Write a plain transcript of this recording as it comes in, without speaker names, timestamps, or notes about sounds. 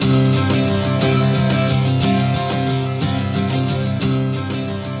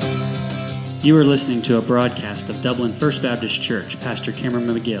You are listening to a broadcast of Dublin First Baptist Church, Pastor Cameron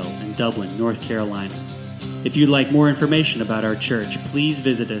McGill in Dublin, North Carolina. If you'd like more information about our church, please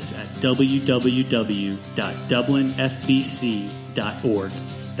visit us at www.dublinfbc.org.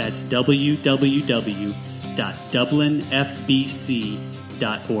 That's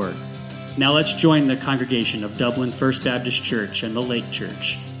www.dublinfbc.org. Now let's join the congregation of Dublin First Baptist Church and the Lake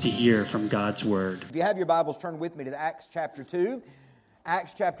Church to hear from God's Word. If you have your Bibles, turn with me to Acts chapter 2.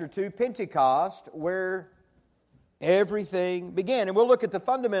 Acts chapter 2, Pentecost, where everything began. And we'll look at the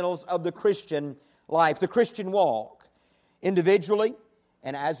fundamentals of the Christian life, the Christian walk, individually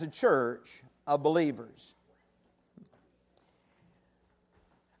and as a church of believers.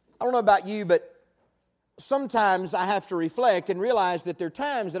 I don't know about you, but sometimes I have to reflect and realize that there are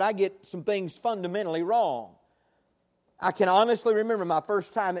times that I get some things fundamentally wrong. I can honestly remember my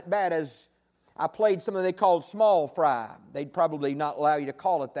first time at bat as I played something they called small fry. They'd probably not allow you to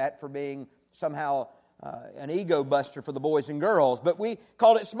call it that for being somehow an ego buster for the boys and girls. But we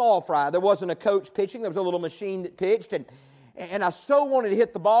called it small fry. There wasn't a coach pitching. There was a little machine that pitched. And I so wanted to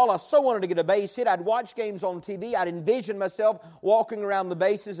hit the ball. I so wanted to get a base hit. I'd watch games on TV. I'd envision myself walking around the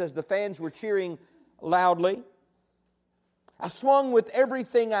bases as the fans were cheering loudly. I swung with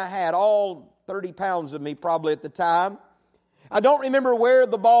everything I had, all 30 pounds of me probably at the time. I don't remember where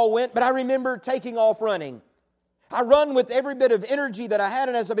the ball went, but I remember taking off running. I run with every bit of energy that I had,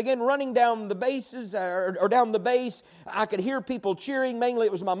 and as I began running down the bases, or down the base, I could hear people cheering. Mainly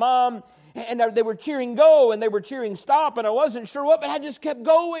it was my mom, and they were cheering go, and they were cheering stop, and I wasn't sure what, but I just kept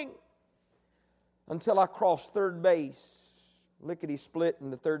going until I crossed third base. Lickety-split,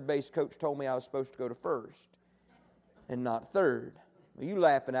 and the third base coach told me I was supposed to go to first and not third. Well, you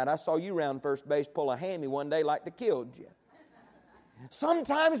laughing at it. I saw you round first base pull a hammy one day like they killed you.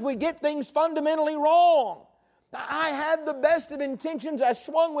 Sometimes we get things fundamentally wrong. I had the best of intentions. I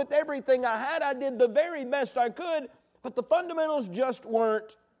swung with everything I had. I did the very best I could, but the fundamentals just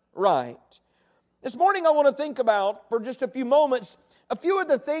weren't right. This morning I want to think about, for just a few moments, a few of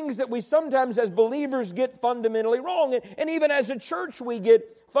the things that we sometimes as believers get fundamentally wrong. And even as a church we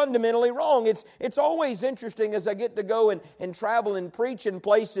get fundamentally wrong. It's always interesting as I get to go and travel and preach in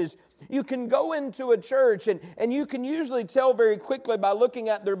places. You can go into a church and you can usually tell very quickly by looking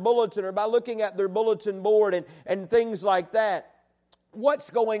at their bulletin or by looking at their bulletin board and things like that. What's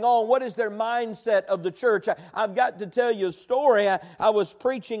going on? What is their mindset of the church? I've got to tell you a story. I was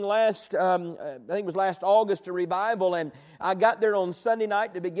preaching I think it was last August, a revival, and I got there on Sunday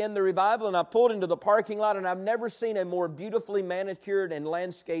night to begin the revival, and I pulled into the parking lot, and I've never seen a more beautifully manicured and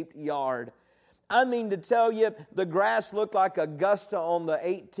landscaped yard. I mean to tell you, the grass looked like Augusta on the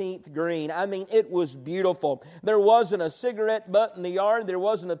 18th green. I mean, it was beautiful. There wasn't a cigarette butt in the yard. There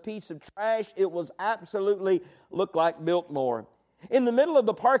wasn't a piece of trash. It was absolutely looked like Biltmore. In the middle of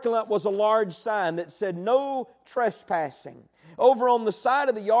the parking lot was a large sign that said, "No trespassing." Over on the side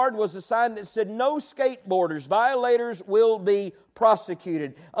of the yard was a sign that said, "No skateboarders. Violators will be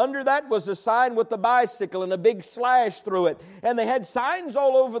prosecuted." Under that was a sign with a bicycle and a big slash through it. And they had signs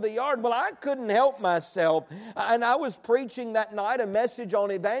all over the yard. Well, I couldn't help myself. And I was preaching that night a message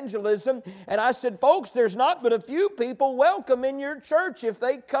on evangelism. And I said, "Folks, there's not but a few people welcome in your church. If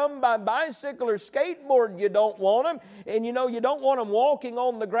they come by bicycle or skateboard, you don't want them. And you don't want them walking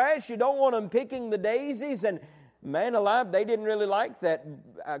on the grass. You don't want them picking the daisies." And man alive, they didn't really like that.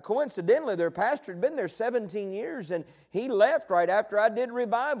 Coincidentally, their pastor had been there 17 years, and he left right after I did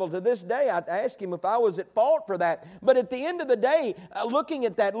revival. To this day, I asked him if I was at fault for that. But at the end of the day, looking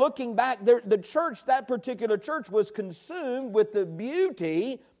at that, looking back, the church, that particular church, was consumed with the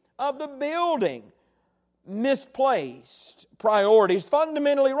beauty of the building. Misplaced priorities,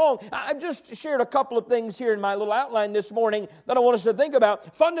 fundamentally wrong. I just shared a couple of things here in my little outline this morning that I want us to think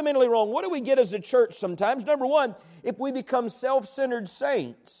about. Fundamentally wrong. What do we get as a church sometimes? Number one, if we become self-centered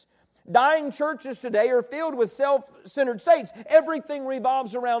saints. Dying churches today are filled with self-centered saints. Everything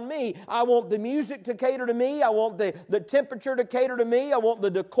revolves around me. I want the music to cater to me. I want the temperature to cater to me. I want the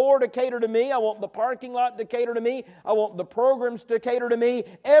decor to cater to me. I want the parking lot to cater to me. I want the programs to cater to me.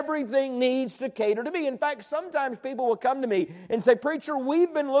 Everything needs to cater to me. In fact, sometimes people will come to me and say, "Preacher,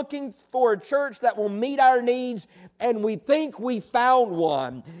 we've been looking for a church that will meet our needs, and we think we found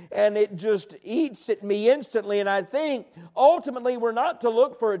one." And it just eats at me instantly. And I think ultimately we're not to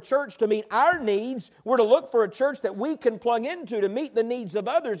look for a church to meet our needs. We're to look for a church that we can plug into to meet the needs of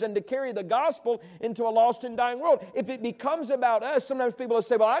others and to carry the gospel into a lost and dying world. If it becomes about us, sometimes people will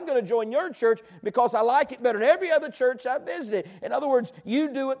say, "Well, I'm going to join your church because I like it better than every other church I've visited." In other words, you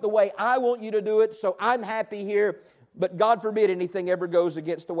do it the way I want you to do it, so I'm happy here. but God forbid anything ever goes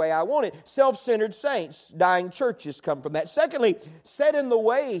against the way I want it. Self-centered saints, dying churches come from that. Secondly, set in the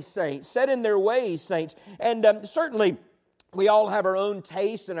way saints, set in their ways saints. And certainly, we all have our own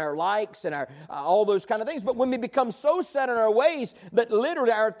tastes and our likes and our all those kind of things. But when we become so set in our ways that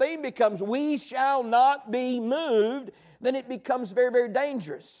literally our theme becomes, we shall not be moved, then it becomes very, very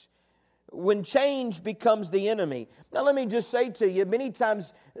dangerous. When change becomes the enemy. Now let me just say to you, many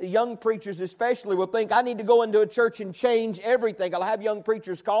times young preachers especially will think, I need to go into a church and change everything. I'll have young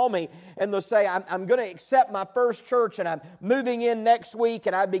preachers call me and they'll say, I'm going to accept my first church and I'm moving in next week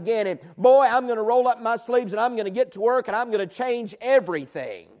and I begin and boy, I'm going to roll up my sleeves and I'm going to get to work and I'm going to change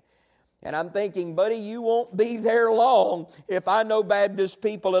everything. And I'm thinking, buddy, you won't be there long if I know Baptist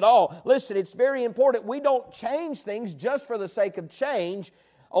people at all. Listen, it's very important. We don't change things just for the sake of change.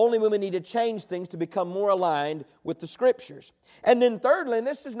 Only when we need to change things to become more aligned with the Scriptures. And then thirdly, and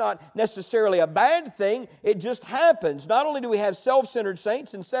this is not necessarily a bad thing, it just happens. Not only do we have self-centered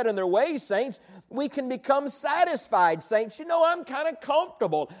saints and set in their ways saints, we can become satisfied saints. You know, I'm kind of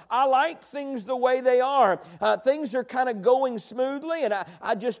comfortable. I like things the way they are. Things are kind of going smoothly, and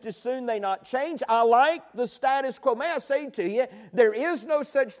I just as soon they not change. I like the status quo. May I say to you, there is no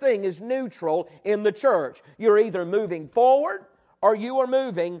such thing as neutral in the church. You're either moving forward or you are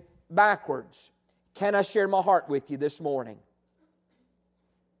moving backwards. Can I share my heart with you this morning?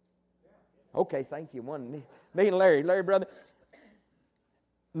 Okay, thank you. Me and Larry, brother.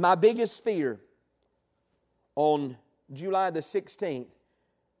 My biggest fear on July the 16th,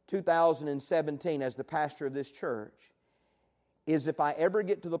 2017, as the pastor of this church, is if I ever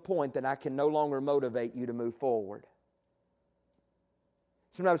get to the point that I can no longer motivate you to move forward.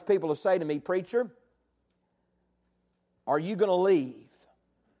 Sometimes people will say to me, preacher, are you going to leave?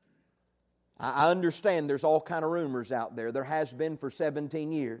 I understand there's all kind of rumors out there. There has been for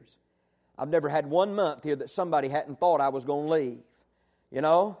 17 years. I've never had 1 month here that somebody hadn't thought I was going to leave. You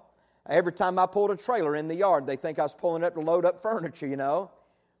know? Every time I pulled a trailer in the yard, they think I was pulling up to load up furniture, you know?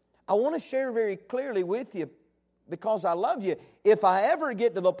 I want to share very clearly with you, because I love you, if I ever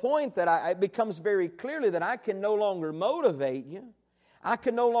get to the point that it becomes very clearly that I can no longer motivate you, I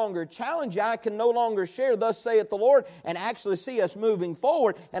can no longer challenge you. I can no longer share, thus saith the Lord, and actually see us moving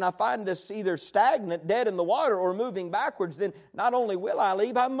forward, and I find us either stagnant, dead in the water, or moving backwards, then not only will I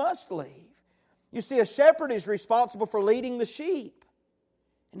leave, I must leave. You see, a shepherd is responsible for leading the sheep.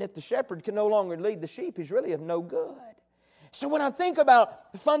 And if the shepherd can no longer lead the sheep, he's really of no good. So when I think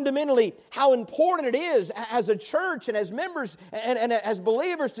about fundamentally how important it is as a church and as members and as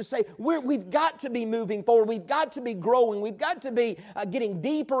believers to say, we've got to be moving forward, we've got to be growing, we've got to be getting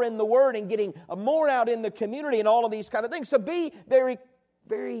deeper in the Word and getting more out in the community and all of these kind of things. So be very,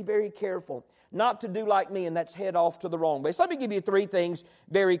 very, very careful not to do like me and that's head off to the wrong base. Let me give you 3 things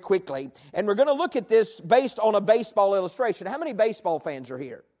very quickly. And we're going to look at this based on a baseball illustration. How many baseball fans are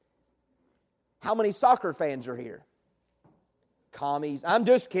here? How many soccer fans are here? Commies. I'm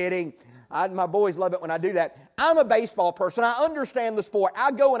just kidding. My boys love it when I do that. I'm a baseball person. I understand the sport.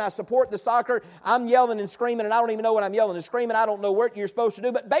 I go and I support the soccer. I'm yelling and screaming, and I don't even know what I'm yelling and screaming. I don't know what you're supposed to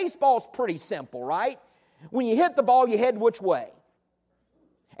do. But baseball's pretty simple, right? When you hit the ball, you head which way?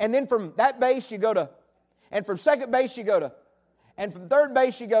 And then from that base, you go to, and from second base, you go to, and from third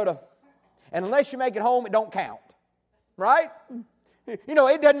base, you go to, and unless you make it home, it don't count. Right? You know,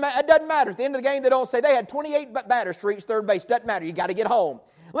 it doesn't matter. At the end of the game, they don't say they had 28 batters to reach third base. Doesn't matter. You got to get home.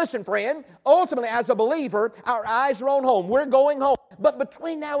 Listen, friend, ultimately, as a believer, our eyes are on home. We're going home. But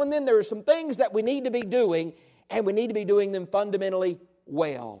between now and then, there are some things that we need to be doing, and we need to be doing them fundamentally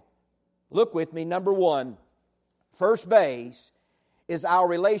well. Look with me. Number 1, first base is our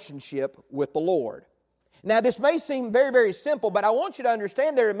relationship with the Lord. Now, this may seem very, very simple, but I want you to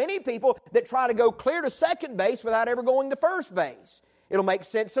understand there are many people that try to go clear to second base without ever going to first base. It'll make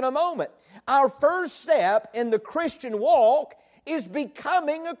sense in a moment. Our first step in the Christian walk is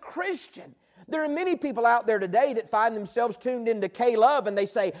becoming a Christian. There are many people out there today that find themselves tuned into K-Love and they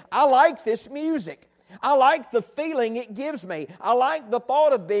say, I like this music. I like the feeling it gives me. I like the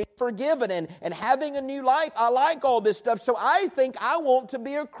thought of being forgiven and having a new life. I like all this stuff. So I think I want to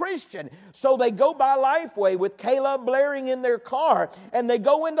be a Christian. So they go by Lifeway with K-Love blaring in their car. And they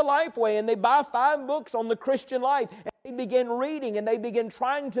go into Lifeway and they buy 5 books on the Christian life. And they begin reading and they begin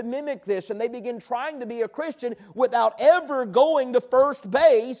trying to mimic this. And they begin trying to be a Christian without ever going to first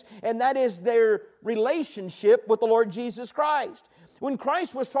base. And that is their relationship with the Lord Jesus Christ. When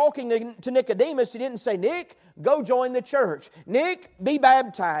Christ was talking to Nicodemus, He didn't say, Nick, go join the church. Nick, be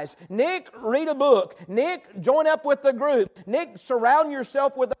baptized. Nick, read a book. Nick, join up with the group. Nick, surround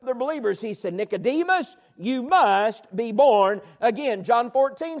yourself with other believers. He said, Nicodemus, you must be born again. John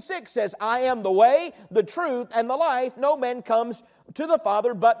 14:6 says, I am the way, the truth, and the life. No man comes to the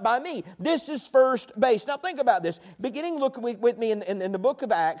Father but by me. This is first base. Now think about this. Look with me in the book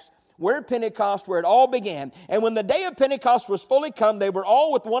of Acts. We're at Pentecost, where it all began. And when the day of Pentecost was fully come, they were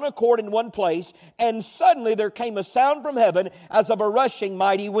all with one accord in one place. And suddenly there came a sound from heaven as of a rushing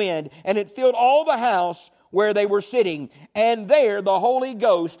mighty wind. And it filled all the house where they were sitting. And there the Holy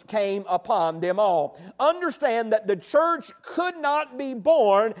Ghost came upon them all. Understand that the church could not be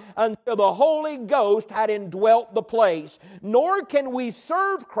born until the Holy Ghost had indwelt the place. Nor can we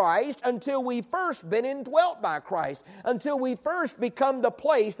serve Christ until we first been indwelt by Christ. Until we first become the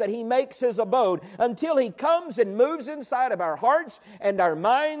place that He makes His abode. Until He comes and moves inside of our hearts and our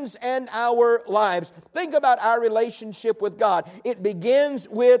minds and our lives. Think about our relationship with God. It begins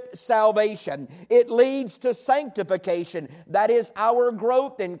with salvation. It leads to sanctification. That is our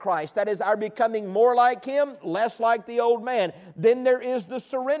growth in Christ. That is our becoming more like Him, less like the old man. Then there is the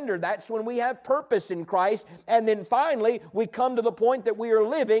surrender. That's when we have purpose in Christ. And then finally, we come to the point that we are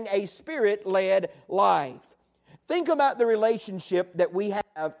living a Spirit-led life. Think about the relationship that we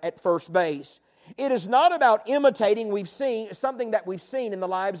have at first base. It is not about imitating something that we've seen in the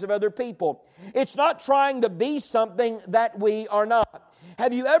lives of other people. It's not trying to be something that we are not.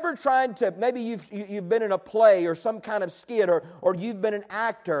 Have you ever tried to, maybe you've been in a play or some kind of skit or you've been an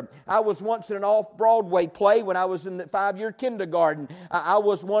actor. I was once in an off-Broadway play when I was in the 5-year kindergarten. I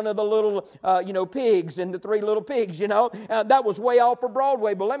was one of the little, pigs in the 3 Little Pigs, That was way off for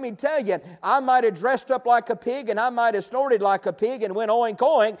Broadway. But let me tell you, I might have dressed up like a pig and I might have snorted like a pig and went oink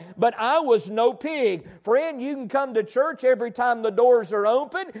oink, but I was no pig. Friend, you can come to church every time the doors are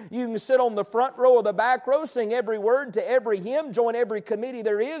open. You can sit on the front row or the back row, sing every word to every hymn, join every committee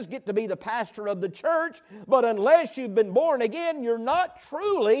there is, get to be the pastor of the church, but unless you've been born again, you're not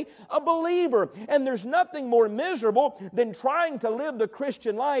truly a believer. And there's nothing more miserable than trying to live the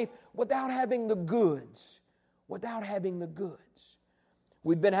Christian life without having the goods. Without having the goods.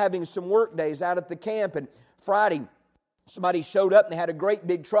 We've been having some work days out at the camp, and Friday, somebody showed up and they had a great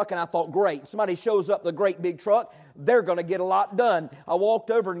big truck, and I thought, great. Somebody shows up with a great big truck, they're going to get a lot done. I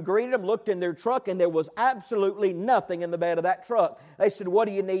walked over and greeted them, looked in their truck, and there was absolutely nothing in the bed of that truck. They said, what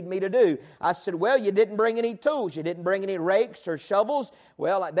do you need me to do? I said, well, you didn't bring any tools. You didn't bring any rakes or shovels.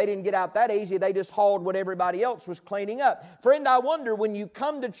 Well, they didn't get out that easy. They just hauled what everybody else was cleaning up. Friend, I wonder, when you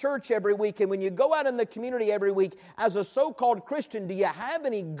come to church every week and when you go out in the community every week as a so-called Christian, do you have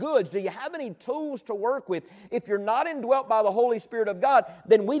any goods? Do you have any tools to work with? If you're not indwelt by the Holy Spirit of God,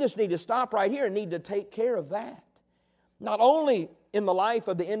 then we just need to stop right here and need to take care of that. Not only in the life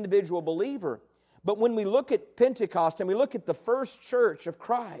of the individual believer, but when we look at Pentecost and we look at the first church of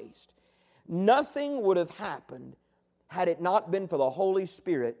Christ, nothing would have happened had it not been for the Holy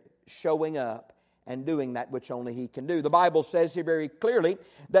Spirit showing up and doing that which only He can do. The Bible says here very clearly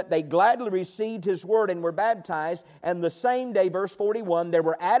that they gladly received His word and were baptized, and the same day, verse 41, there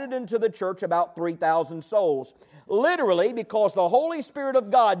were added into the church about 3,000 souls. Literally, because the Holy Spirit of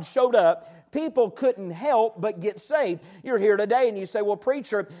God showed up, people couldn't help but get saved. You're here today and you say, well,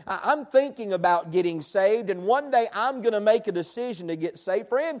 preacher, I'm thinking about getting saved, and one day I'm going to make a decision to get saved.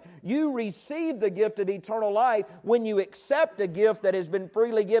 Friend, you receive the gift of eternal life when you accept a gift that has been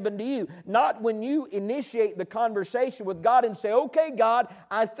freely given to you, not when you initiate the conversation with God and say, okay, God,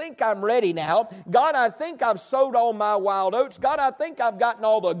 I think I'm ready now. God, I think I've sowed all my wild oats. God, I think I've gotten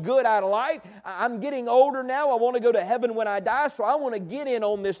all the good out of life. I'm getting older now. I want to go to heaven when I die, so I want to get in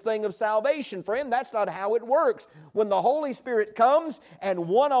on this thing of salvation. Friend, that's not how it works. When the Holy Spirit comes and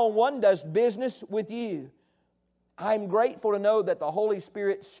one-on-one does business with you, I'm grateful to know that the Holy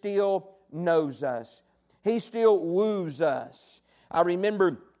Spirit still knows us. He still woos us. I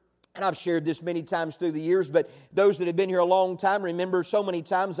remember, and I've shared this many times through the years, but those that have been here a long time remember so many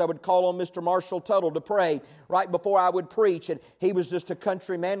times I would call on Mr. Marshall Tuttle to pray right before I would preach. And he was just a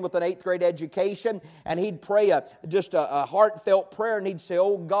country man with an 8th grade education, and he'd pray just a heartfelt prayer, and he'd say,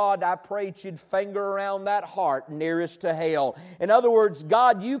 oh God, I pray that You'd finger around that heart nearest to hell. In other words,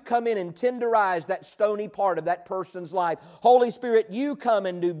 God, You come in and tenderize that stony part of that person's life. Holy Spirit, You come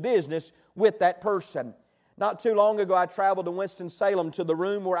and do business with that person. Not too long ago, I traveled to Winston-Salem to the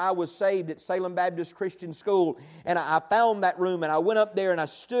room where I was saved at Salem Baptist Christian School. And I found that room, and I went up there, and I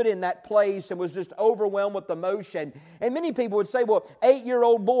stood in that place and was just overwhelmed with emotion. And many people would say, well,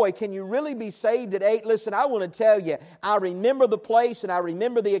 8-year-old boy, can you really be saved at 8? Listen, I want to tell you, I remember the place and I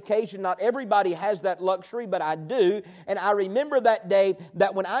remember the occasion. Not everybody has that luxury, but I do. And I remember that day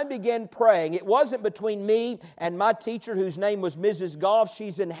that when I began praying, it wasn't between me and my teacher, whose name was Mrs. Goff.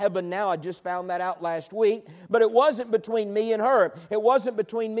 She's in heaven now. I just found that out last week. But it wasn't between me and her. It wasn't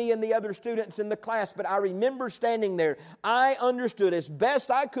between me and the other students in the class. But I remember standing there. I understood as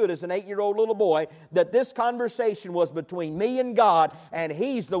best I could as an 8-year-old little boy that this conversation was between me and God, and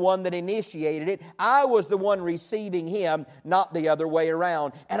He's the one that initiated it. I was the one receiving Him, not the other way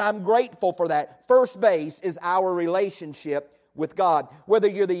around. And I'm grateful for that. First base is our relationship with God. Whether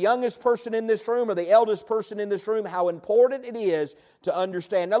you're the youngest person in this room or the eldest person in this room, how important it is to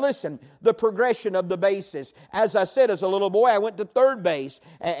understand. Now listen, the progression of the bases. As I said, as a little boy, I went to third base,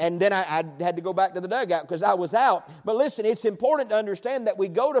 and then I had to go back to the dugout because I was out. But listen, it's important to understand that we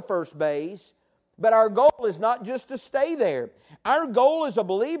go to first base, but our goal is not just to stay there. Our goal as a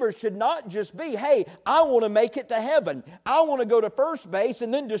believer should not just be, hey, I want to make it to heaven. I want to go to first base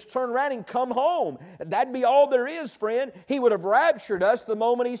and then just turn around and come home. That'd be all there is, friend. He would have raptured us the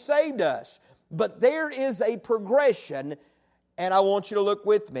moment He saved us. But there is a progression, and I want you to look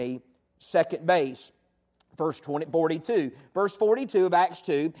with me, second base. Verse 42 of Acts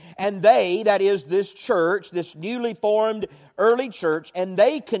 2, and they, that is this church, this newly formed early church, and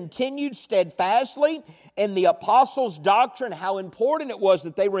they continued steadfastly in the apostles' doctrine, how important it was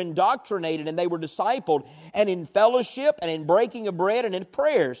that they were indoctrinated and they were discipled, and in fellowship and in breaking of bread and in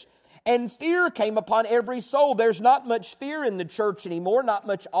prayers. And fear came upon every soul. There's not much fear in the church anymore, not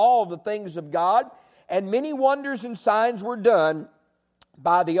much awe of the things of God, and many wonders and signs were done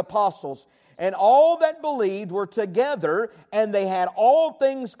by the apostles. And all that believed were together, and they had all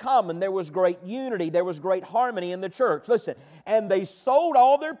things common. There was great unity. There was great harmony in the church. Listen, and they sold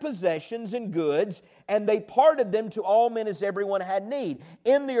all their possessions and goods, and they parted them to all men as everyone had need.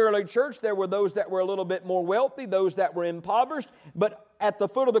 In the early church, there were those that were a little bit more wealthy, those that were impoverished, but at the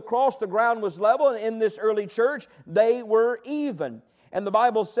foot of the cross, the ground was level, and in this early church, they were even. And the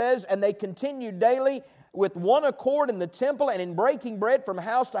Bible says, and they continued daily with one accord in the temple, and in breaking bread from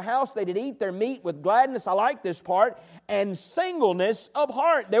house to house, they did eat their meat with gladness. I like this part. And singleness of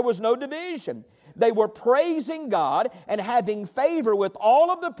heart. There was no division. They were praising God and having favor with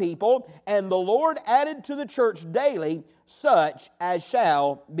all of the people, and the Lord added to the church daily such as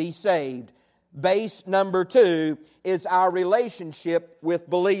shall be saved. Base number 2 is our relationship with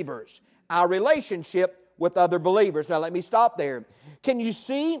believers. Our relationship with other believers. Now let me stop there. Can you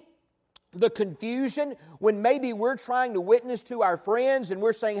see the confusion when maybe we're trying to witness to our friends and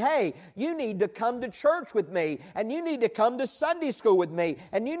we're saying, hey, you need to come to church with me, and you need to come to Sunday school with me,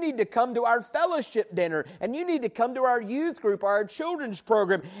 and you need to come to our fellowship dinner, and you need to come to our youth group or our children's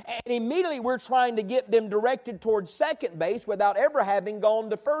program. And immediately we're trying to get them directed towards second base without ever having gone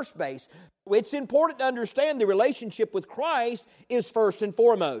to first base. It's important to understand the relationship with Christ is first and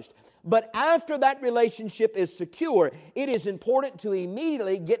foremost. But after that relationship is secure, it is important to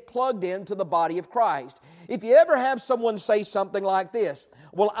immediately get plugged into the body of Christ. If you ever have someone say something like this,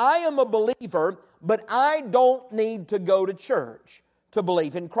 well, I am a believer, but I don't need to go to church to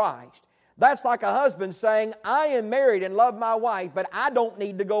believe in Christ. That's like a husband saying, I am married and love my wife, but I don't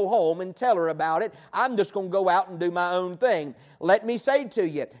need to go home and tell her about it. I'm just going to go out and do my own thing. Let me say to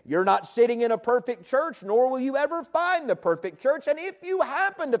you, you're not sitting in a perfect church, nor will you ever find the perfect church. And if you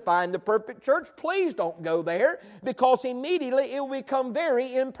happen to find the perfect church, please don't go there, because immediately it will become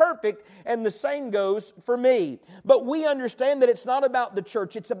very imperfect, and the same goes for me. But we understand that it's not about the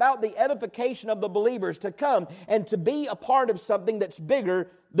church. It's about the edification of the believers to come and to be a part of something that's bigger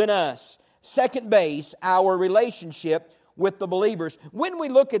than us. Second base, our relationship with the believers. When we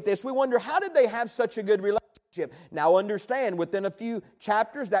look at this, we wonder, how did they have such a good relationship? Now understand, within a few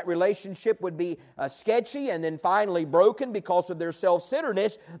chapters, that relationship would be sketchy and then finally broken because of their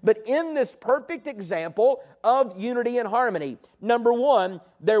self-centeredness. But in this perfect example of unity and harmony, number 1,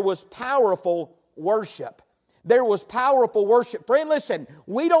 there was powerful worship. There was powerful worship. Friend, listen,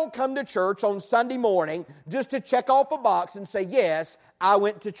 we don't come to church on Sunday morning just to check off a box and say, yes, I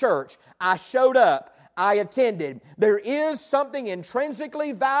went to church. I showed up. I attended. There is something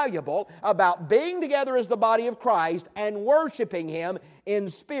intrinsically valuable about being together as the body of Christ and worshiping Him in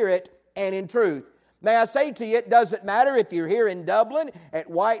spirit and in truth. May I say to you, it doesn't matter if you're here in Dublin, at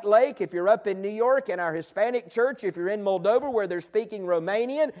White Lake, if you're up in New York in our Hispanic church, if you're in Moldova where they're speaking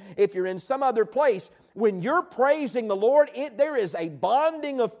Romanian, if you're in some other place. When you're praising the Lord, there is a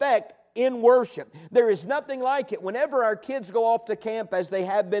bonding effect in worship. There is nothing like it. Whenever our kids go off to camp, as they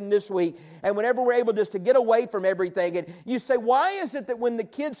have been this week, and whenever we're able just to get away from everything, and you say, why is it that when the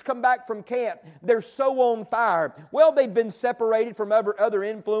kids come back from camp, they're so on fire? Well, they've been separated from other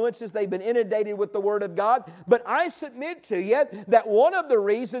influences. They've been inundated with the Word of God. But I submit to you that one of the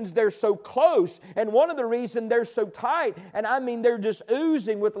reasons they're so close, and one of the reasons they're so tight, and I mean they're just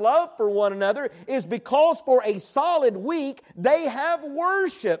oozing with love for one another, is because for a solid week, they have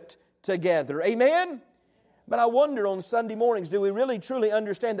worshiped together. Amen? But I wonder on Sunday mornings, do we really truly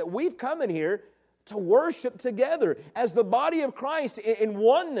understand that we've come in here to worship together as the body of Christ in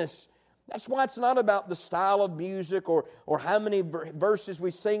oneness? That's why it's not about the style of music or how many verses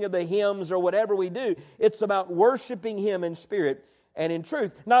we sing of the hymns or whatever we do. It's about worshiping Him in spirit and in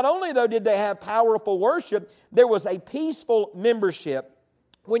truth. Not only, though, did they have powerful worship, there was a peaceful membership.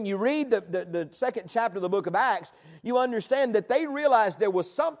 When you read the second chapter of the book of Acts, you understand that they realized there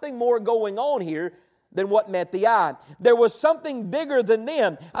was something more going on here than what met the eye. There was something bigger than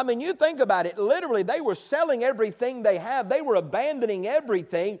them. I mean, you think about it. Literally, they were selling everything they have. They were abandoning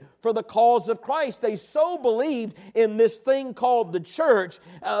everything for the cause of Christ. They so believed in this thing called the church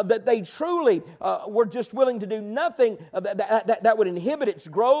that they truly were just willing to do nothing that would inhibit its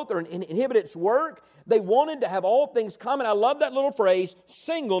growth or inhibit its work. They wanted to have all things common. I love that little phrase,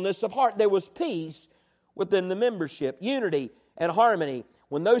 singleness of heart. There was peace within the membership, unity and harmony.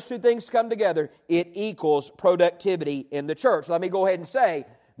 When those two things come together, it equals productivity in the church. Let me go ahead and say,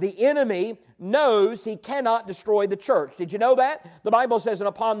 the enemy knows he cannot destroy the church. Did you know that? The Bible says, and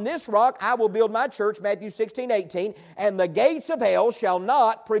upon this rock I will build my church, Matthew 16:18, and the gates of hell shall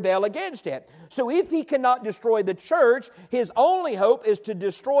not prevail against it. So if he cannot destroy the church, his only hope is to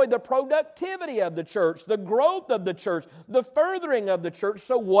destroy the productivity of the church, the growth of the church, the furthering of the church.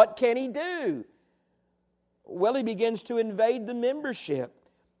 So what can he do? Well, he begins to invade the membership.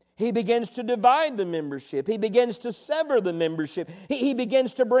 He begins to divide the membership. He begins to sever the membership. He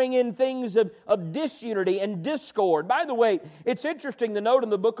begins to bring in things of disunity and discord. By the way, it's interesting to note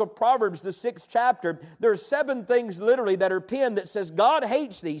in the book of Proverbs, the 6th chapter, there are 7 things literally that are penned that says God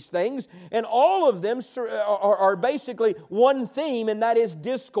hates these things, and all of them are basically one theme, and that is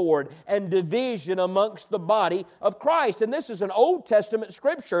discord and division amongst the body of Christ. And this is an Old Testament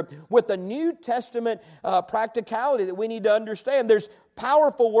scripture with a New Testament practicality that we need to understand. There's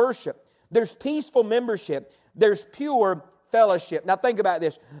powerful worship. There's peaceful membership. There's pure fellowship. Now think about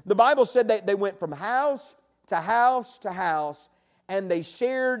this. The Bible said they went from house to house to house, and they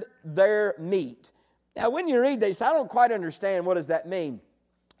shared their meat. Now when you read this, I don't quite understand what does that mean.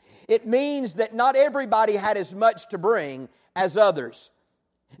 It means that not everybody had as much to bring as others.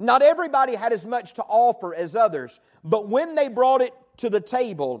 Not everybody had as much to offer as others. But when they brought it to the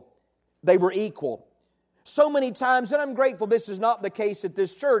table, they were equal. So many times, and I'm grateful this is not the case at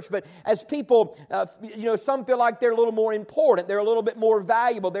this church, but as people, some feel like they're a little more important, they're a little bit more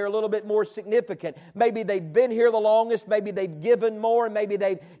valuable, they're a little bit more significant. Maybe they've been here the longest, maybe they've given more, and maybe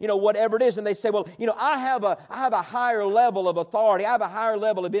they've, whatever it is, and they say, well, I have a higher level of authority, I have a higher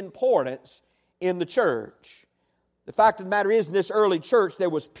level of importance in the church. The fact of the matter is, in this early church,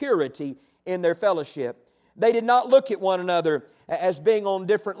 there was purity in their fellowship. They did not look at one another as being on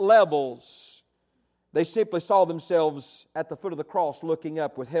different levels. They simply saw themselves at the foot of the cross looking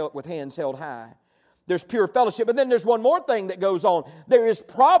up with hands held high. There's pure fellowship. But then there's one more thing that goes on. There is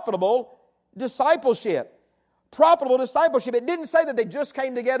profitable discipleship. Profitable discipleship. It didn't say that they just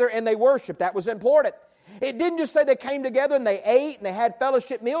came together and they worshiped. That was important. It didn't just say they came together and they ate and they had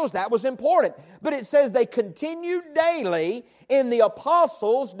fellowship meals. That was important. But it says they continued daily in the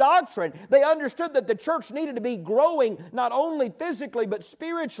apostles' doctrine. They understood that the church needed to be growing not only physically but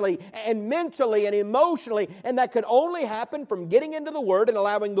spiritually and mentally and emotionally. And that could only happen from getting into the Word and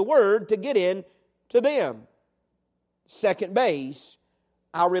allowing the Word to get in to them. Second base,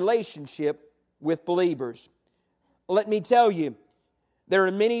 our relationship with believers. Let me tell you, there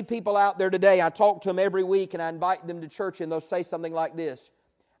are many people out there today, I talk to them every week and I invite them to church and they'll say something like this: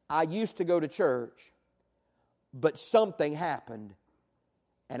 I used to go to church, but something happened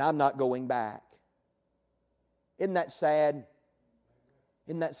and I'm not going back. Isn't that sad?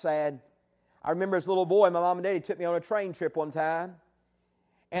 Isn't that sad? I remember as a little boy, my mom and daddy took me on a train trip one time,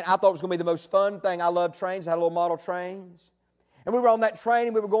 and I thought it was going to be the most fun thing. I love trains. I had little model trains. And we were on that train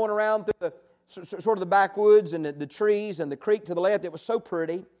and we were going around through the sort of the backwoods and the trees and the creek to the left. It was so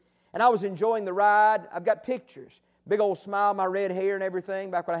pretty. And I was enjoying the ride. I've got pictures. Big old smile, my red hair and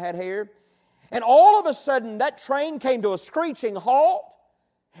everything, back when I had hair. And all of a sudden, that train came to a screeching halt.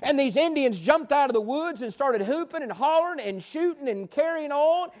 And these Indians jumped out of the woods and started hooping and hollering and shooting and carrying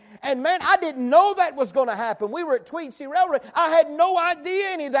on. And man, I didn't know that was going to happen. We were at Tweetsie Railroad. I had no idea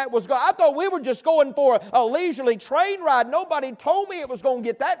any of that was going. I thought we were just going for a leisurely train ride. Nobody told me it was going to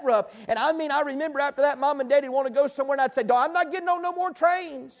get that rough. And I mean, I remember after that, Mom and Daddy would want to go somewhere, and I'd say, I'm not getting on no more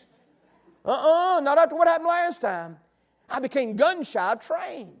trains. Not after what happened last time. I became gun-shy of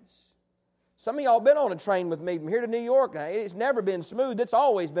trains. Some of y'all been on a train with me from here to New York. Now, it's never been smooth. It's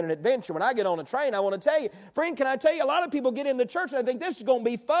always been an adventure. When I get on a train, I want to tell you, friend, can I tell you, a lot of people get in the church and they think this is going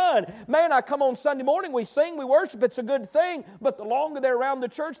to be fun. Man, I come on Sunday morning, we sing, we worship, it's a good thing. But the longer they're around the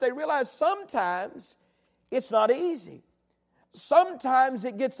church, they realize sometimes it's not easy. Sometimes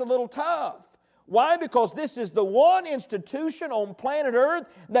it gets a little tough. Why? Because this is the one institution on planet Earth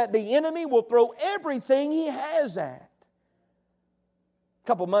that the enemy will throw everything he has at. A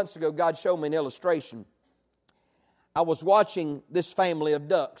couple months ago, God showed me an illustration. I was watching this family of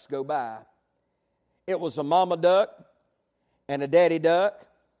ducks go by. It was a mama duck and a daddy duck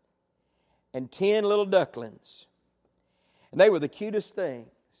and 10 little ducklings. And they were the cutest things.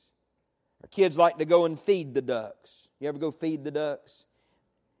 Our kids like to go and feed the ducks. You ever go feed the ducks?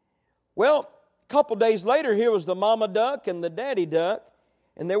 Well, a couple days later, here was the mama duck and the daddy duck,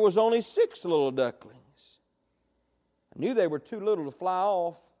 and there was only 6 little ducklings. I knew they were too little to fly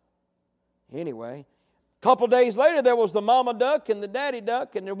off. Anyway, a couple days later, there was the mama duck and the daddy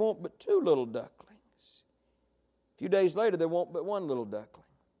duck, and there weren't but 2 little ducklings. A few days later, there weren't but 1 little duckling.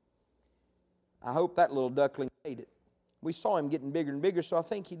 I hope that little duckling made it. We saw him getting bigger and bigger, so I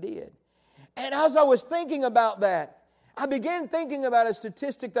think he did. And as I was thinking about that, I began thinking about a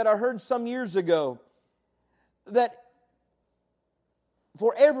statistic that I heard some years ago, that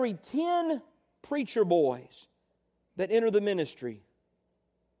for every 10 preacher boys that enter the ministry,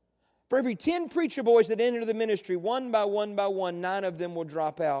 for every 10 preacher boys that enter the ministry, one by one, 9 of them will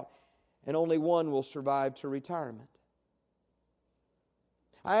drop out, and only 1 will survive to retirement.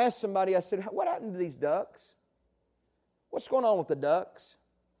 I asked somebody, I said, what happened to these ducks? What's going on with the ducks?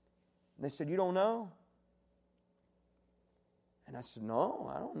 And they said, you don't know? And I said,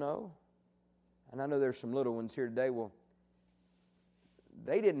 no, I don't know. And I know there's some little ones here today. Well,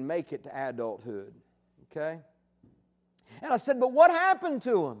 they didn't make it to adulthood, okay? And I said, but what happened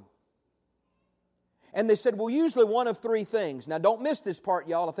to them? And they said, well, usually one of 3 things. Now, don't miss this part,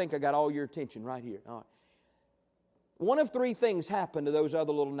 y'all. I think I got all your attention right here. All right. One of 3 things happened to those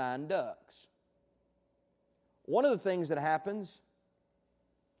other little 9 ducks. One of the things that happens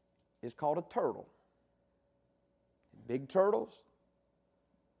is called a turtle. Big turtles,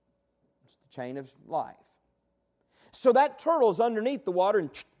 it's the chain of life. So that turtle's underneath the water, and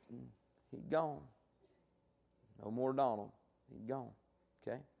he's gone. No more Donald. He's gone.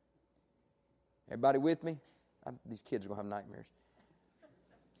 Okay? Everybody with me? These kids are going to have nightmares.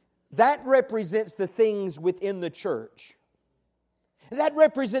 That represents the things within the church. That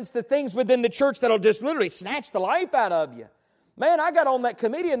represents the things within the church that'll just literally snatch the life out of you. Man, I got on that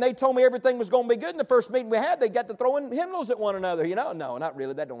committee and they told me everything was going to be good. In the first meeting we had, they got to throwing hymnals at one another. You know, no, not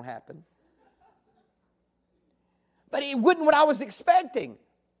really. That don't happen. But it wasn't what I was expecting.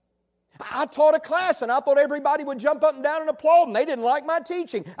 I taught a class and I thought everybody would jump up and down and applaud, and they didn't like my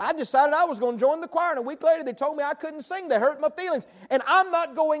teaching. I decided I was going to join the choir, and a week later they told me I couldn't sing. They hurt my feelings. And I'm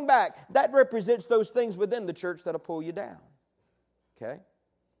not going back. That represents those things within the church that'll pull you down. Okay?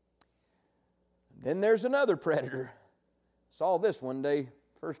 Then there's another predator. Saw this one day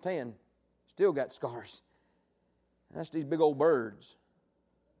firsthand. Still got scars. That's these big old birds.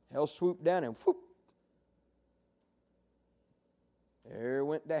 They'll swoop down and whoop. There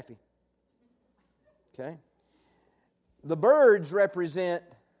went Daffy. Okay? The birds represent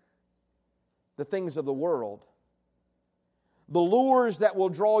the things of the world. The lures that will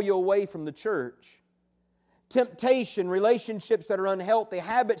draw you away from the church. Temptation, relationships that are unhealthy,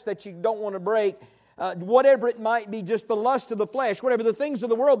 habits that you don't want to break. Whatever it might be, just the lust of the flesh, whatever the things of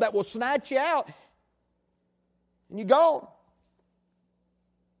the world that will snatch you out, and you're gone.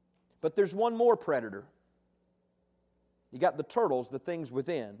 But there's one more predator. You got the turtles, the things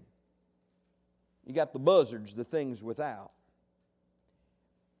within. You got the buzzards, the things without.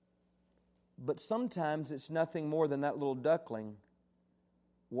 But sometimes it's nothing more than that little duckling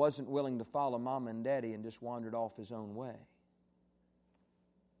wasn't willing to follow Mama and Daddy and just wandered off his own way.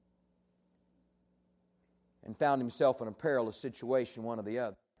 And found himself in a perilous situation, one or the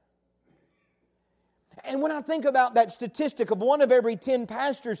other. And when I think about that statistic of 1 of every 10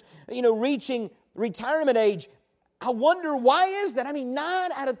 pastors, reaching retirement age, I wonder why is that? 9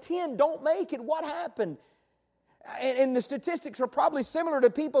 out of 10 don't make it. What happened? And the statistics are probably similar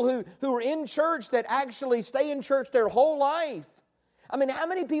to people who are in church that actually stay in church their whole life. I mean, how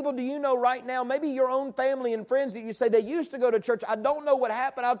many people do you know right now, maybe your own family and friends, that you say they used to go to church? I don't know what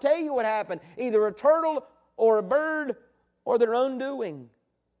happened. I'll tell you what happened. Either a turtle or a bird or their own doing.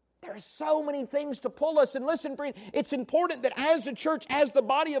 There are so many things to pull us. And listen, friend, it's important that as a church, as the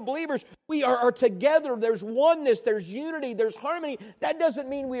body of believers, we are together. There's oneness, there's unity, there's harmony. That doesn't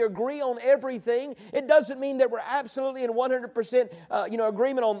mean we agree on everything. It doesn't mean that we're absolutely in 100%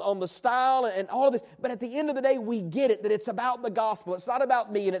 agreement on the style and all of this. But at the end of the day, we get it, that it's about the gospel. It's not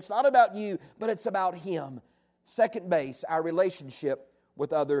about me and it's not about you, but it's about Him. Second base, our relationship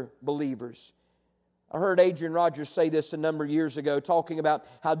with other believers. I heard Adrian Rogers say this a number of years ago, talking about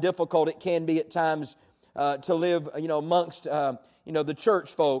how difficult it can be at times to live, amongst, the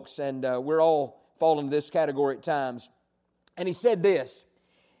church folks, and we're all fall into this category at times. And he said this.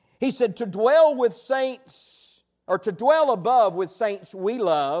 He said, to dwell with saints, or to dwell above with saints we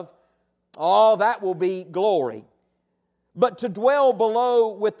love, that will be glory. But to dwell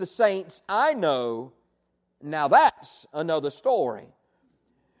below with the saints I know, now that's another story.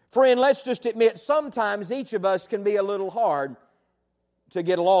 Friend, let's just admit, sometimes each of us can be a little hard to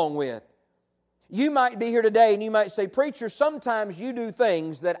get along with. You might be here today and you might say, preacher, sometimes you do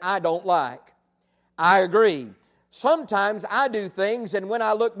things that I don't like. I agree. Sometimes I do things, and when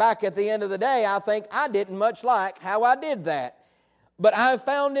I look back at the end of the day, I think I didn't much like how I did that. But I've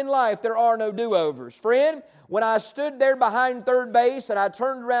found in life there are no do-overs. Friend, when I stood there behind third base and I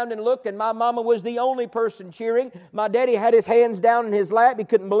turned around and looked and my mama was the only person cheering, my daddy had his hands down in his lap, he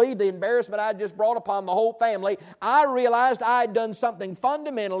couldn't believe the embarrassment I just brought upon the whole family, I realized I had done something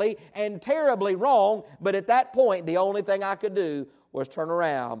fundamentally and terribly wrong, but at that point the only thing I could do was turn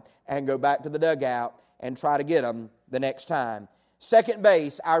around and go back to the dugout and try to get them the next time. Second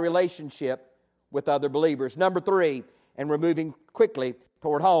base, our relationship with other believers. Number 3, and we're moving quickly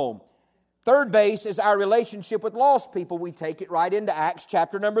toward home. Third base is our relationship with lost people. We take it right into Acts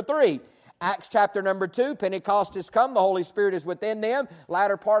chapter number 3. Acts chapter number 2, Pentecost has come, the Holy Spirit is within them.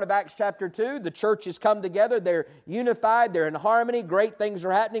 Latter part of Acts chapter 2, the church has come together, they're unified, they're in harmony, great things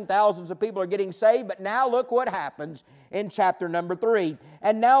are happening, thousands of people are getting saved. But now look what happens in chapter number 3.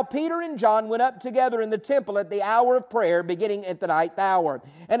 And now Peter and John went up together in the temple at the hour of prayer, beginning at the 9th hour.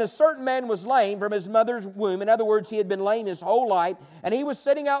 And a certain man was lame from his mother's womb. In other words, he had been lame his whole life. And he was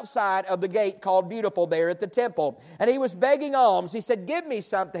sitting outside of the gate called Beautiful there at the temple. And he was begging alms. He said, give me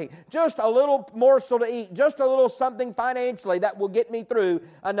something, just a little morsel to eat, just a little something financially that will get me through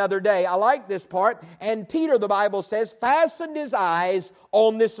another day. I like this part. And Peter, the Bible says, fastened his eyes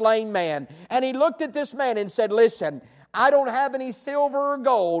on this lame man. And he looked at this man and said, listen, I don't have any silver or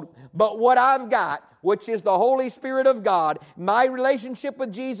gold, but what I've got, which is the Holy Spirit of God, my relationship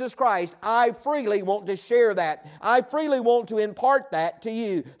with Jesus Christ, I freely want to share that. I freely want to impart that to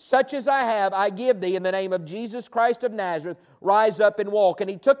you. Such as I have, I give thee in the name of Jesus Christ of Nazareth. Rise up and walk. And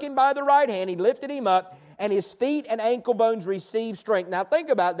he took him by the right hand, he lifted him up, and his feet and ankle bones received strength. Now think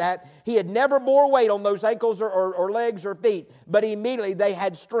about that. He had never bore weight on those ankles or legs or feet, but immediately they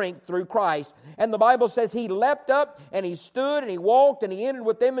had strength through Christ. And the Bible says he leapt up and he stood and he walked and he entered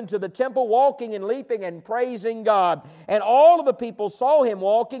with them into the temple, walking and leaping and praising God. And all of the people saw him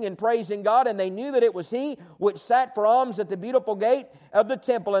walking and praising God, and they knew that it was he which sat for alms at the beautiful gate of the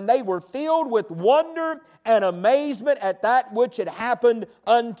temple. And they were filled with wonder and amazement at that which had happened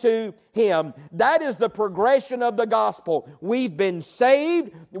unto him. That is the progression of the gospel. We've been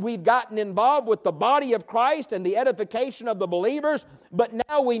saved. We've gotten involved with the body of Christ and the edification of the believers. But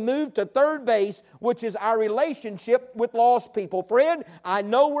now we move to third base, which is our relationship with lost people. Friend, I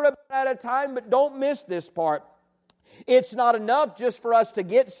know we're about out of time, but don't miss this part. It's not enough just for us to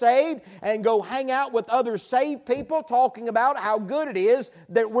get saved and go hang out with other saved people talking about how good it is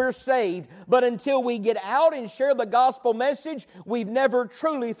that we're saved. But until we get out and share the gospel message, we've never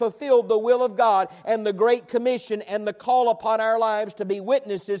truly fulfilled the will of God and the Great Commission and the call upon our lives to be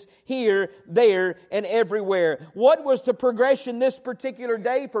witnesses here, there, and everywhere. What was the progression this particular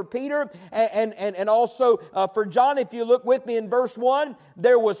day for Peter and also for John? If you look with me in verse 1,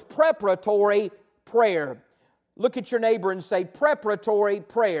 there was preparatory prayer. Look at your neighbor and say, preparatory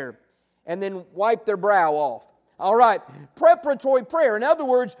prayer. And then wipe their brow off. All right, preparatory prayer. In other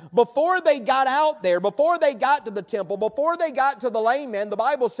words, before they got out there, before they got to the temple, before they got to the lame man, the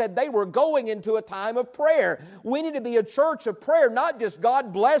Bible said they were going into a time of prayer. We need to be a church of prayer, not just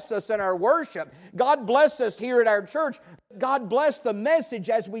God bless us in our worship, God bless us here at our church. God bless the message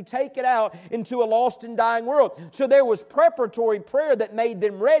as we take it out into a lost and dying world. So there was preparatory prayer that made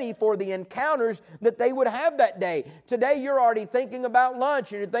them ready for the encounters that they would have that day. Today you're already thinking about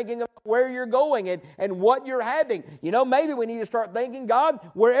lunch, and you're thinking about where you're going and what you're having. You know, maybe we need to start thinking, God,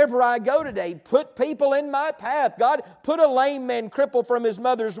 wherever I go today, put people in my path. God, put a lame man crippled from his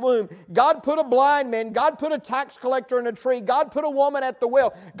mother's womb. God, put a blind man. God, put a tax collector in a tree. God, put a woman at the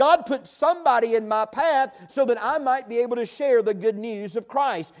well. God, put somebody in my path so that I might be able to share the good news of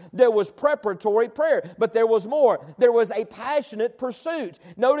Christ. There was preparatory prayer, but there was more. There was a passionate pursuit.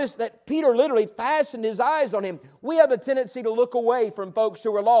 Notice that Peter literally fastened his eyes on him. We have a tendency to look away from folks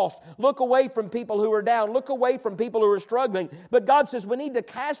who are lost, look away from people who are down, look away from people who are struggling. But God says we need to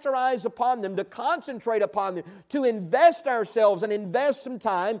cast our eyes upon them, to concentrate upon them, to invest ourselves and invest some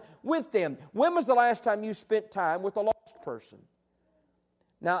time with them. When was the last time you spent time with a lost person?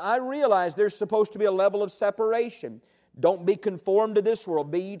 Now, I realize there's supposed to be a level of separation. Don't be conformed to this world,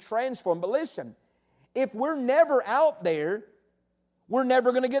 be ye transformed. But listen, if we're never out there, we're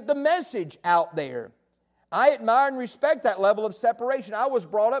never going to get the message out there. I admire and respect that level of separation. I was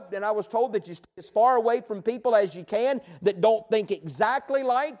brought up and I was told that you stay as far away from people as you can that don't think exactly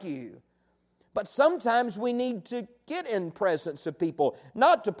like you. But sometimes we need to get in presence of people,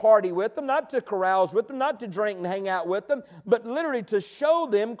 not to party with them, not to carouse with them, not to drink and hang out with them, but literally to show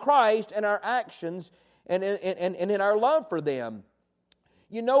them Christ in our actions and in our love for them.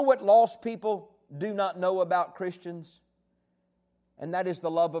 You know what lost people do not know about Christians? And that is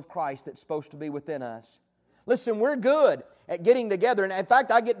the love of Christ that's supposed to be within us. Listen, we're good at getting together. And in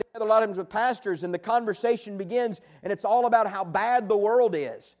fact, I get together a lot of times with pastors and the conversation begins and it's all about how bad the world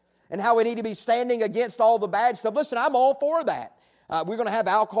is and how we need to be standing against all the bad stuff. Listen, I'm all for that. We're going to have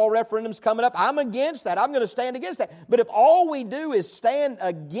alcohol referendums coming up. I'm against that. I'm going to stand against that. But if all we do is stand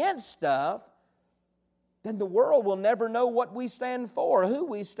against stuff, then the world will never know what we stand for, who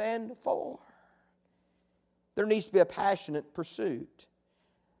we stand for. There needs to be a passionate pursuit.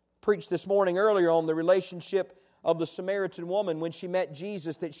 Preached this morning earlier on the relationship of the Samaritan woman when she met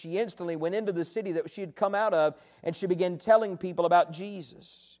Jesus, that she instantly went into the city that she had come out of and she began telling people about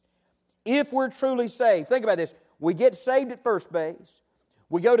Jesus. If we're truly saved, think about this. We get saved at first base.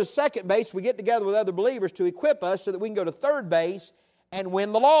 We go to second base. We get together with other believers to equip us so that we can go to third base and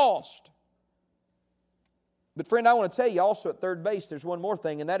win the lost. But friend, I want to tell you also at third base there's one more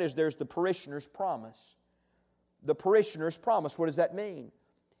thing, and that is there's the parishioner's promise. The parishioner's promise. What does that mean?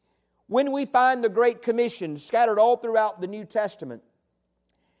 When we find the Great Commission scattered all throughout the New Testament,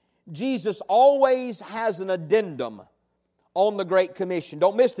 Jesus always has an addendum on the Great Commission.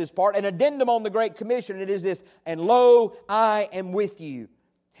 Don't miss this part. An addendum on the Great Commission. It is this, and lo, I am with you.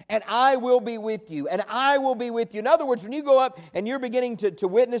 And I will be with you. And I will be with you. In other words, when you go up and you're beginning to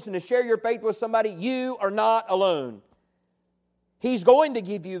witness and to share your faith with somebody, you are not alone. He's going to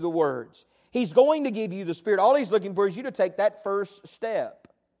give you the words. He's going to give you the Spirit. All He's looking for is you to take that first step.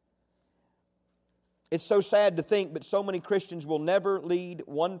 It's so sad to think, but so many Christians will never lead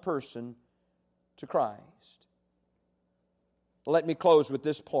one person to Christ. Let me close with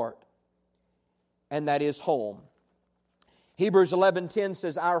this part, and that is home. Hebrews 11:10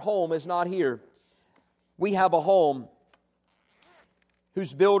 says, our home is not here. We have a home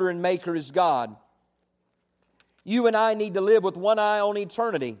whose builder and maker is God. You and I need to live with one eye on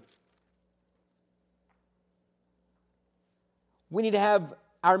eternity. We need to have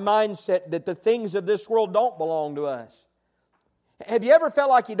our mindset that the things of this world don't belong to us. Have you ever felt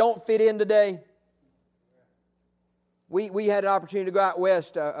like you don't fit in today? We had an opportunity to go out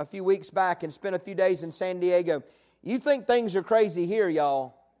west a few weeks back and spend a few days in San Diego. You think things are crazy here,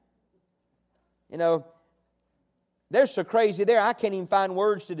 y'all. You know, they're so crazy there, I can't even find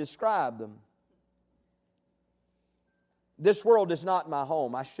words to describe them. This world is not my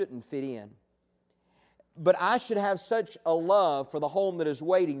home. I shouldn't fit in. But I should have such a love for the home that is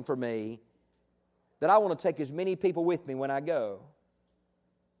waiting for me that I want to take as many people with me when I go.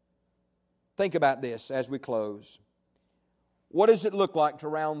 Think about this as we close. What does it look like to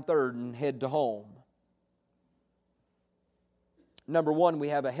round third and head to home? Number one, we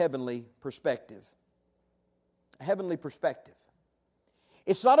have a heavenly perspective. A heavenly perspective.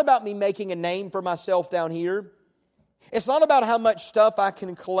 It's not about me making a name for myself down here. It's not about how much stuff I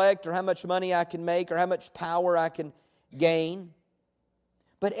can collect or how much money I can make or how much power I can gain.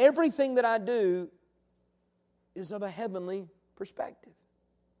 But everything that I do is of a heavenly perspective.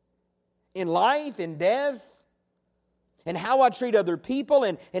 In life, in death, and how I treat other people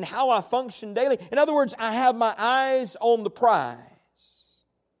and how I function daily. In other words, I have my eyes on the prize.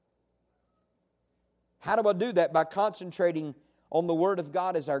 How do I do that? By concentrating on the Word of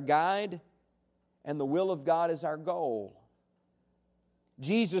God as our guide and the will of God as our goal.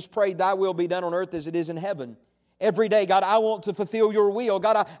 Jesus prayed, Thy will be done on earth as it is in heaven. Every day, God, I want to fulfill Your will.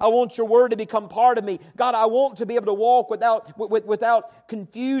 God, I want Your Word to become part of me. God, I want to be able to walk without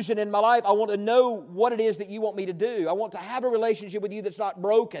confusion in my life. I want to know what it is that You want me to do. I want to have a relationship with You that's not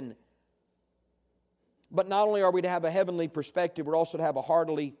broken. But not only are we to have a heavenly perspective, we're also to have a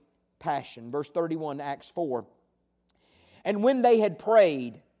heartily passion. Verse 31, Acts 4. And when they had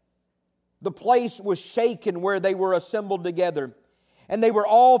prayed, the place was shaken where they were assembled together. And they were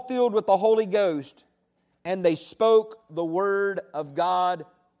all filled with the Holy Ghost. And they spoke the word of God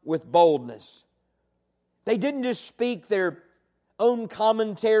with boldness. They didn't just speak their own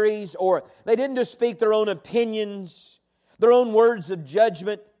commentaries, or they didn't just speak their own opinions, their own words of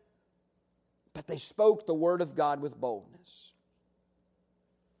judgment, but they spoke the word of God with boldness.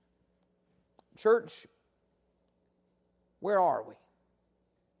 Church, where are we?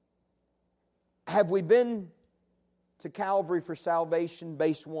 Have we been to Calvary for salvation,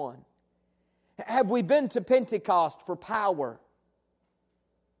 base 1? Have we been to Pentecost for power?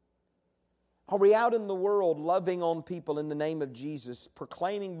 Are we out in the world loving on people in the name of Jesus,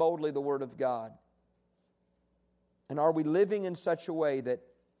 proclaiming boldly the Word of God? And are we living in such a way that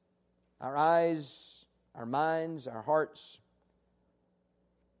our eyes, our minds, our hearts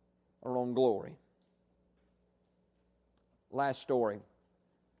are on glory? Last story.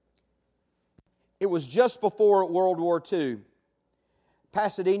 It was just before World War II.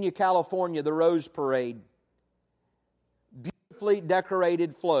 Pasadena, California, the Rose Parade. Beautifully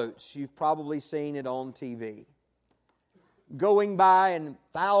decorated floats. You've probably seen it on TV. Going by, and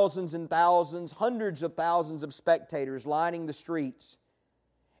thousands, hundreds of thousands of spectators lining the streets,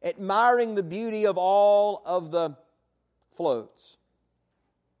 admiring the beauty of all of the floats.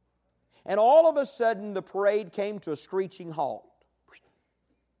 And all of a sudden, the parade came to a screeching halt.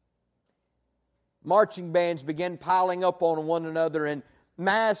 Marching bands began piling up on one another in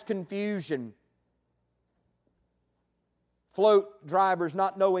mass confusion. Float drivers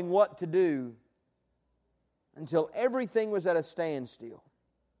not knowing what to do until everything was at a standstill.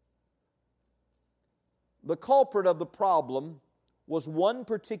 The culprit of the problem was one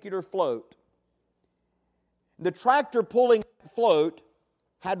particular float. The tractor pulling that float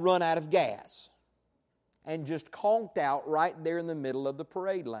had run out of gas and just conked out right there in the middle of the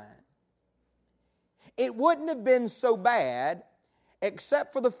parade line. It wouldn't have been so bad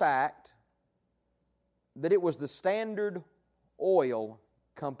except for the fact that it was the Standard Oil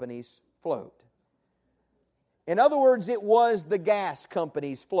Company's float. In other words, it was the gas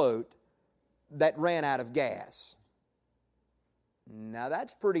company's float that ran out of gas. Now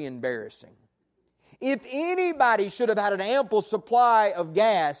that's pretty embarrassing. If anybody should have had an ample supply of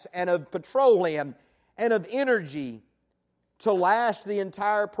gas and of petroleum and of energy to last the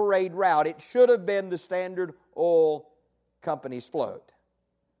entire parade route, it should have been the Standard Oil Company's float.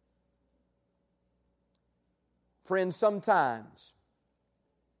 Friends, sometimes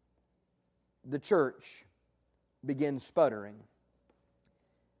the church begins sputtering.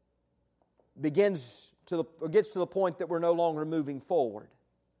 Gets to the point that we're no longer moving forward.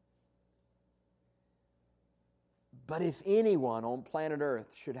 But if anyone on planet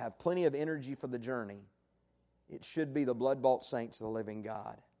Earth should have plenty of energy for the journey, it should be the blood-bought saints of the living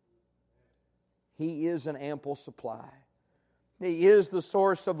God. He is an ample supply. He is the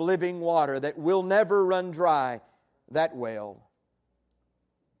source of living water that will never run dry, that well.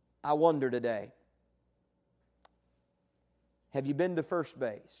 I wonder today, have you been to first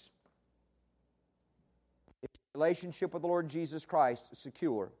base? Is your relationship with the Lord Jesus Christ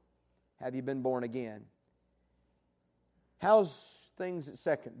secure? Have you been born again? How's things at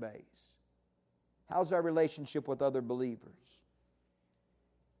second base? How's our relationship with other believers?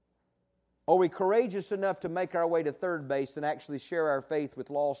 Are we courageous enough to make our way to third base and actually share our faith with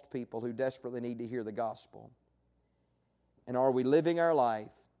lost people who desperately need to hear the gospel? And are we living our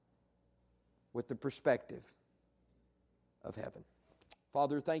life with the perspective of heaven?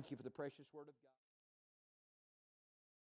 Father, thank You for the precious Word of God.